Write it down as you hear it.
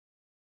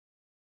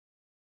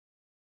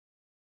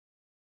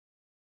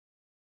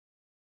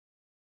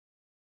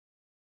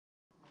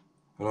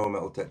Hello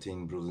metal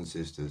detecting brothers and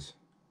sisters.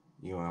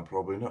 You are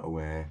probably not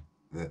aware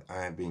that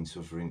I have been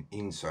suffering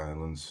in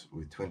silence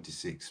with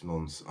 26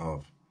 months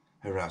of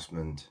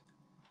harassment,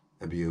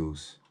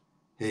 abuse,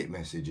 hate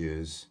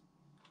messages,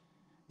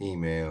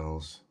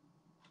 emails,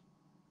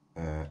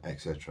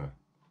 etc.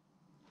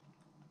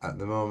 At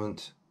the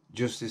moment,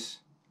 justice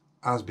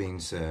has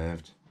been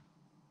served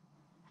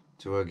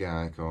to a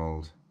guy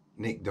called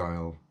Nick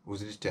Doyle,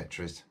 who's a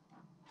detectorist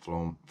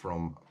from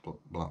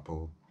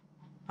Blackpool.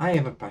 I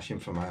have a passion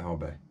for my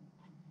hobby,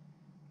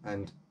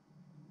 and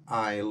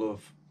I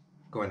love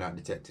going out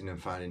detecting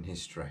and finding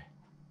history.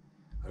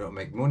 I don't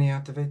make money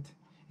out of it.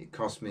 It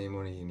costs me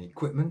money in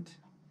equipment,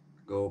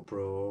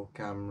 GoPro,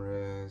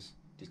 cameras,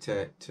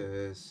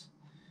 detectors,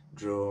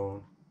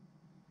 drone,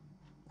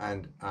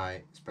 and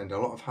I spend a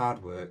lot of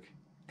hard work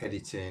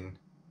editing,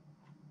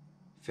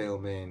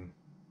 filming,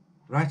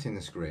 writing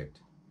the script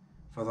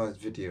for those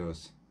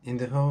videos in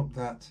the hope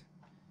that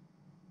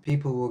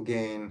people will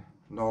gain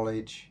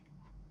knowledge,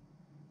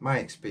 my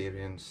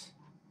experience,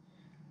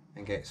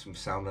 and get some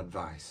sound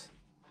advice.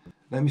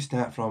 Let me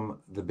start from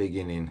the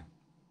beginning.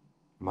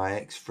 My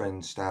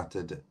ex-friends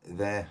started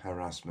their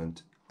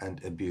harassment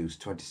and abuse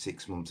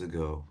 26 months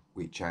ago,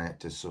 which I had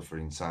to suffer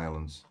in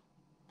silence.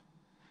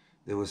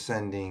 They were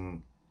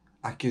sending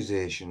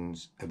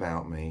accusations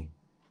about me,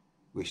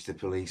 which the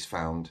police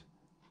found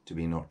to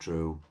be not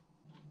true,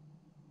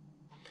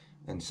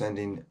 and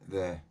sending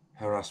the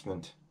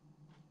harassment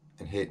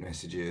and hate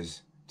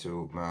messages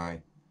to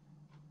my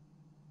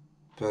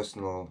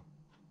personal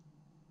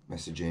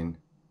messaging,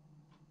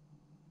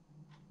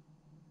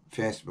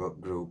 Facebook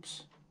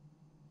groups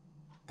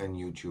and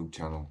YouTube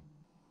channel.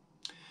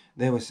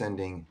 They were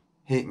sending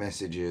hate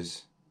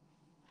messages,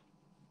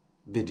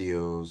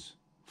 videos,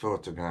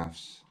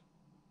 photographs,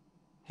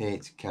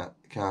 hate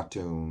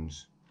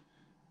cartoons,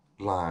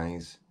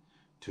 lies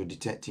to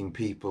detecting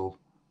people,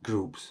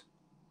 groups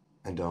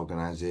and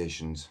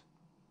organisations.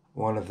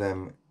 One of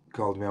them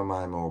called me on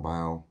my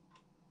mobile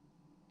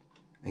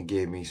and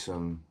gave me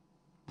some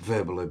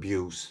verbal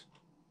abuse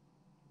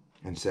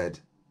and said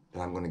that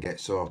I'm going to get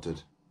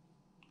sorted.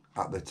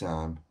 At the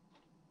time,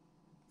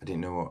 I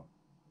didn't know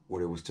what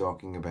he was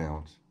talking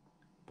about,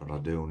 but I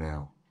do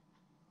now.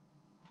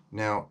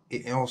 Now,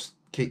 it all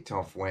kicked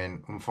off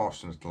when,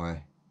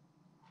 unfortunately,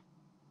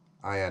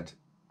 I had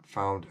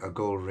found a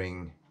gold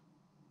ring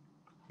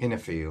in a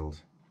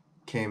field,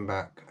 came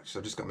back, so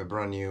I just got my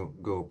brand new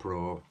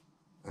GoPro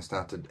and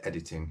started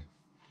editing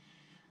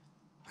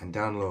and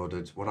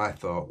downloaded what I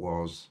thought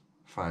was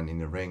finding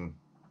the ring.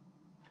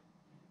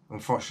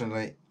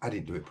 Unfortunately, I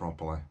didn't do it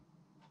properly.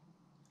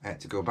 I had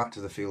to go back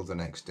to the field the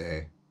next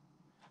day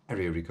and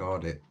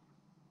re-record it.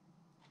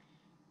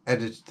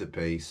 Edited the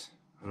piece,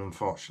 and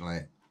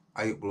unfortunately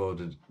I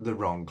uploaded the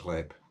wrong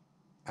clip,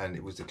 and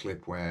it was the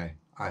clip where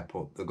I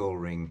put the gold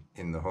ring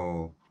in the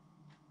hole.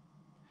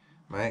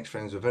 My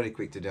ex-friends were very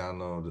quick to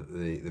download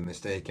the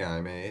mistake I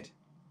made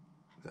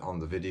on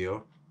the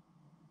video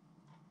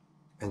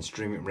and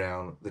stream it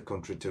around the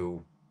country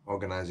to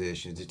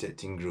organisations,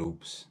 detecting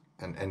groups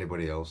and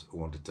anybody else who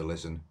wanted to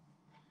listen,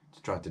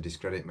 to try to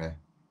discredit me.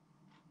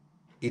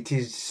 It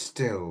is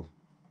still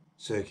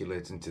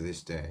circulating to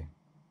this day,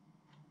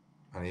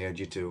 and I urge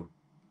you to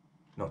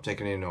not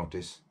take any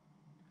notice,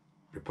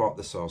 report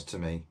the source to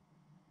me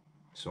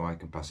so I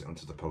can pass it on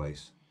to the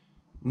police.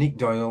 Nick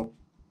Doyle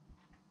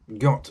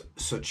got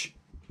such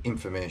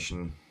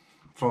information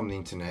from the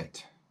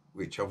internet,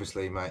 which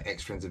obviously my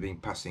ex-friends have been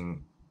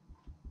passing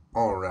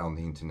all around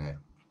the internet,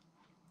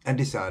 and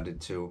decided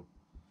to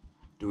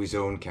do his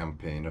own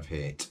campaign of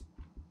hate.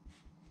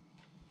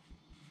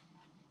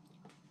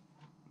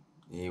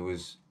 He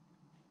was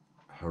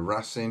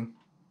harassing,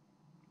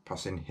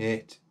 passing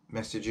hate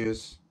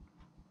messages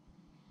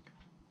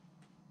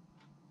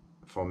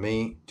for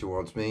me,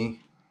 towards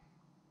me,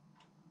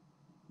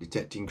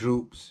 detecting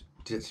groups,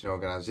 detecting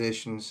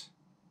organisations,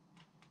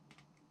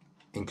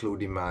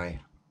 including my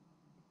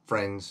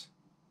friends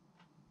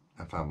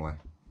and family.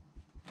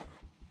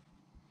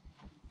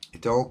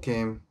 It all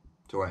came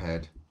to a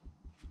head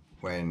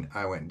when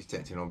I went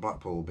detecting on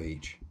Blackpool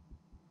Beach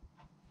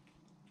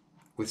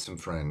with some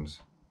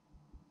friends,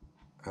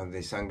 and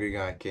this angry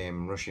guy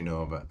came rushing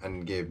over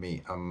and gave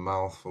me a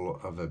mouthful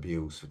of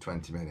abuse for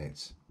 20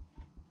 minutes.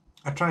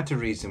 I tried to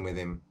reason with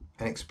him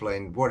and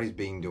explain what he's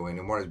been doing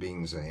and what he's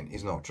been saying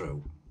is not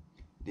true.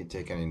 Didn't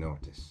take any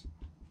notice.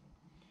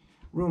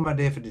 Ruined my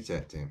day for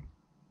detecting.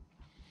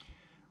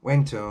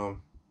 Went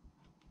home,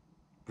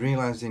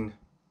 realising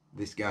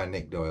this guy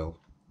Nick Doyle,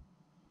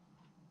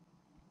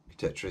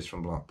 detectorist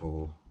from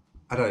Blackpool,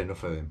 I'd had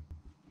enough of him.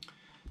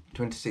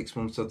 26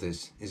 months of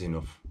this is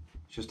enough.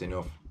 It's just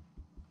enough.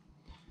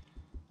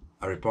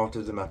 I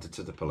reported the matter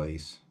to the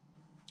police.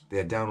 They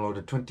had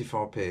downloaded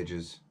 24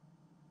 pages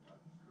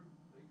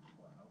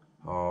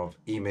of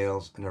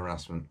emails and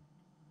harassment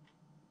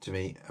to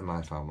me and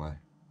my family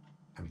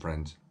and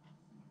friends.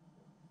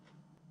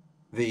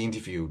 They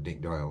interviewed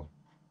Nick Doyle,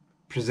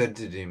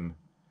 presented him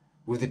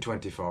with the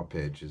 24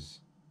 pages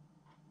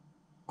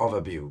of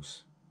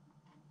abuse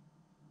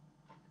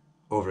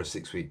over a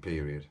 6-week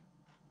period.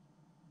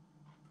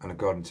 and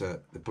according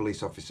to the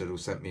police officer who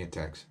sent me a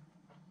text,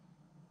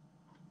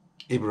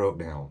 he broke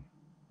down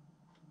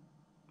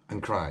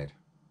and cried.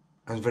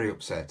 I was very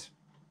upset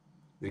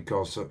that he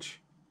caused such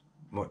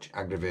much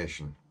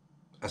aggravation,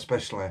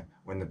 especially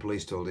when the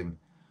police told him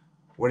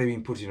what he'd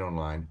been putting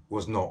online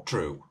was not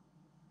true,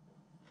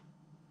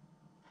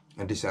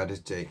 and decided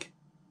to take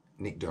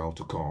Nick Doyle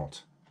to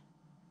court.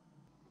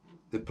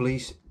 The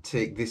police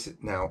take this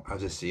now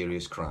as a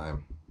serious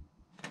crime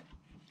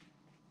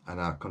and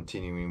are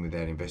continuing with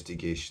their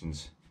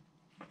investigations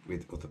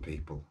with other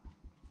people.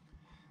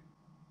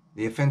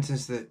 The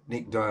offences that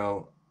Nick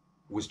Doyle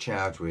was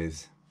charged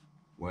with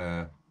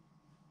were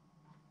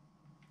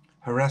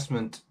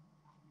harassment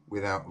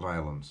without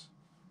violence,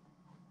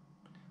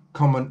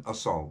 common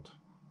assault,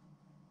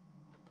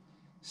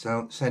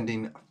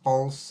 sending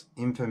false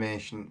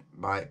information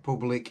by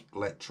public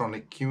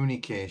electronic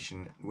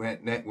communication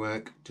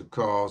network to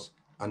cause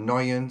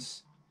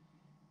annoyance,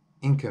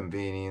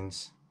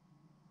 inconvenience,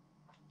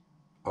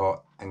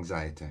 or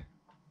anxiety.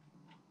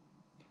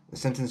 The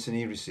sentencing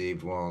he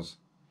received was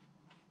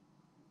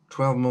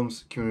 12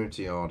 months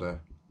community order,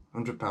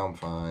 £100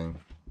 fine,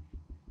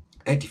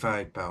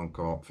 £85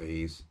 court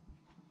fees,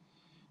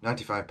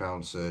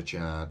 £95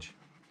 surcharge,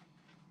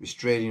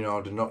 restraining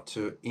order not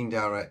to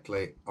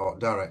indirectly or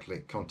directly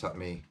contact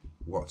me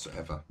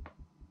whatsoever.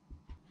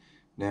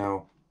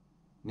 Now,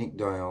 Nick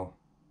Doyle,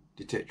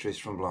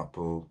 detectorist from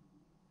Blackpool,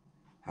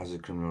 has a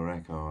criminal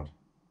record.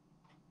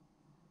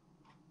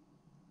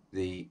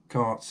 The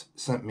courts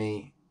sent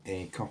me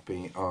a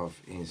copy of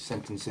his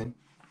sentencing,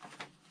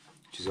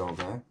 which is all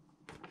there.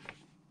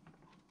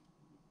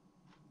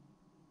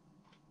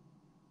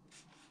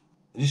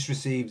 I just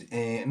received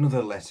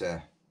another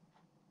letter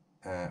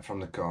from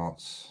the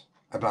courts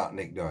about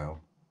Nick Doyle,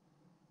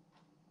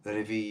 that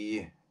if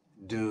he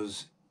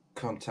does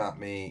contact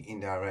me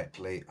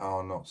indirectly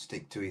or not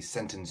stick to his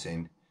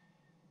sentencing,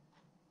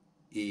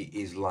 he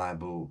is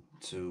liable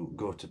to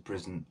go to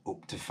prison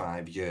up to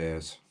 5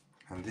 years.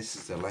 And this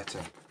is the letter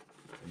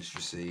I just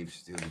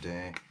received the other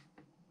day.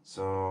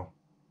 So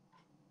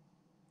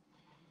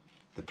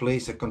the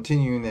police are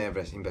continuing their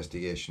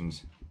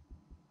investigations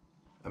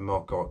and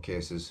more court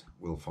cases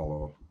will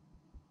follow.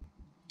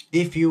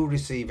 If you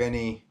receive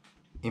any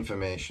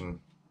information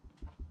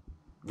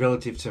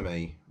relative to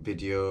me,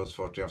 videos,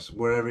 photographs,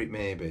 wherever it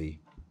may be,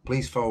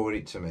 please forward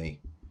it to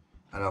me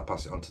and I'll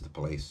pass it on to the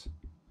police.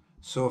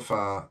 So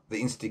far, the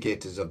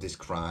instigators of this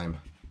crime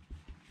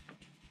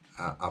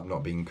have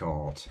not been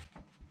caught.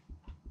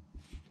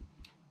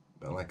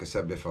 But like I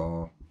said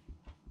before,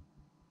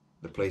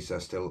 the police are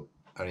still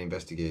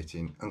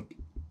investigating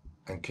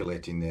and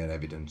collating their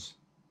evidence.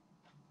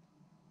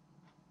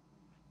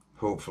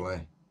 Hopefully,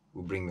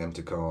 we'll bring them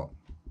to court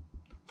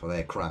for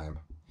their crime.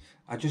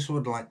 I just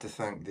would like to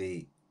thank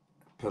the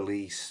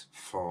police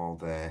for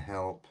their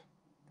help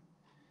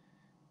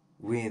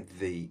with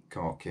the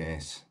court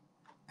case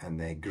and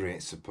their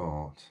great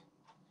support.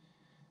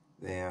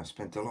 They have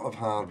spent a lot of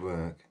hard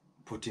work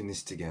putting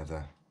this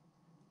together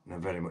and I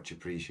very much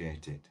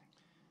appreciate it.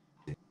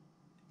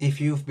 If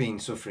you've been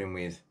suffering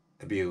with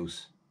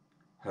abuse,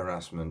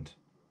 harassment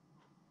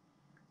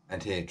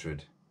and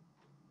hatred,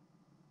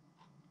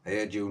 I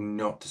urge you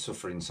not to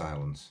suffer in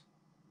silence.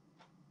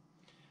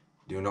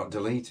 Do not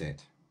delete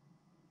it,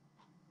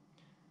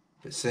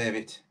 but save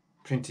it,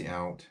 print it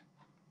out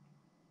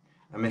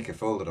and make a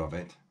folder of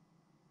it,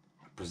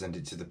 present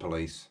it to the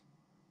police,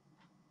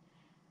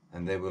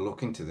 and they will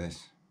look into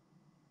this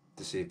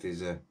to see if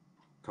there's a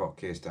court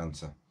case to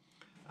answer.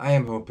 I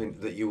am hoping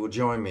that you will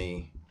join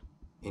me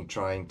in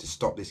trying to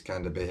stop this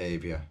kind of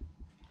behaviour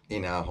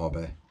in our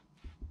hobby.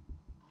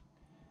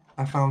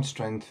 I found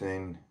strength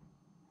in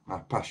my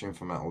passion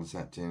for metal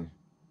detecting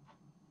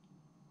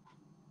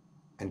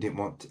and didn't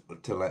want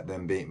to let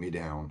them beat me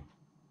down.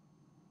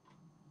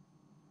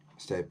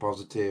 Stay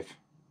positive,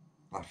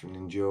 laughing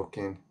and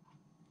joking,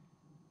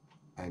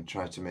 and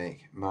try to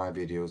make my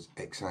videos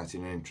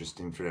exciting and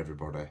interesting for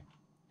everybody.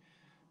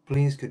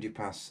 Please could you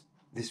pass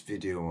this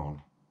video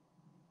on?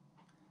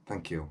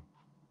 Thank you.